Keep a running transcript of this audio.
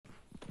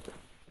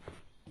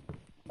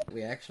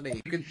We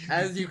actually,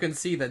 as you can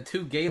see, the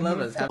two gay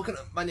lovers have.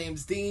 My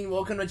name's Dean.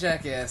 Welcome to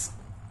Jackass.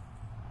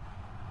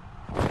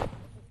 I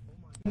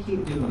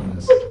keep doing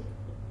this.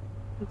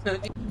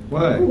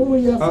 What? Oh,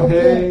 yeah, Oh,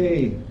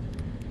 hey!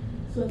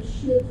 It's that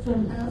shit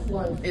from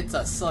Half-Life. It's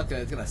a sucker.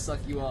 It's gonna suck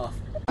you off.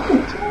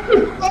 It's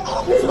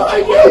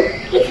behind you!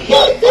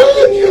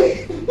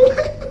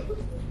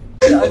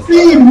 It's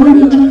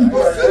behind you!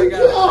 I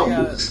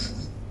got it.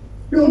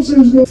 Go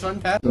upstairs, go. Fun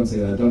path. Don't say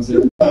that, don't say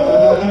that.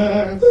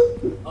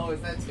 Oh,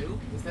 is that two?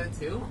 Is that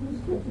two?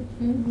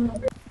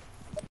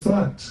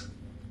 Fucked.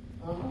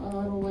 I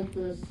don't like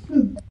this.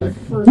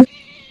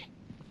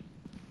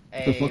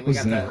 Hey, fuck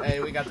was that?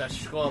 Hey, we got the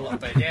scroll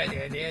up. Hey, go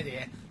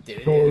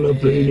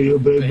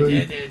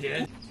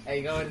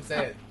ahead and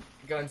say it.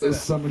 Go ahead and say it.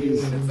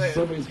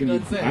 Somebody's gonna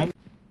be.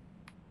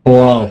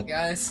 Wow.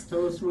 Guys,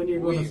 Tell us when you're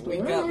going to start. we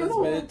got this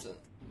bitch.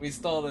 We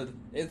stalled it.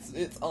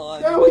 It's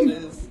on. Yeah,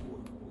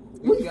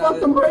 we got fucked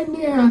it. them right in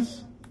the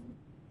ass.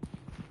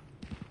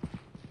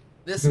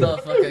 This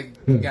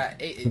motherfucker got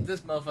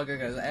this motherfucker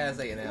got his ass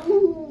eaten out.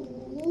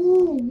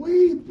 Ooh,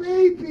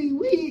 baby,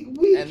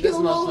 we And this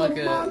killed all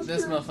the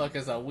monsters.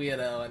 motherfucker's a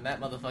weirdo, and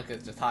that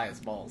motherfucker's just high as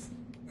balls.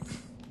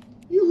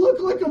 You look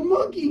like a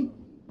monkey.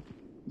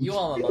 You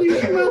all a You monkey.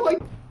 smell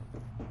like.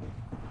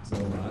 So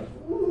loud.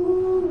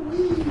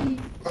 Ooh,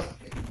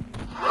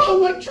 oh,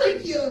 my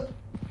trachea.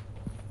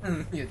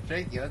 Your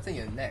trachea, that's in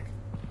your neck.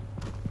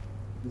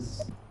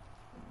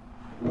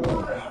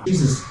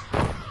 Jesus.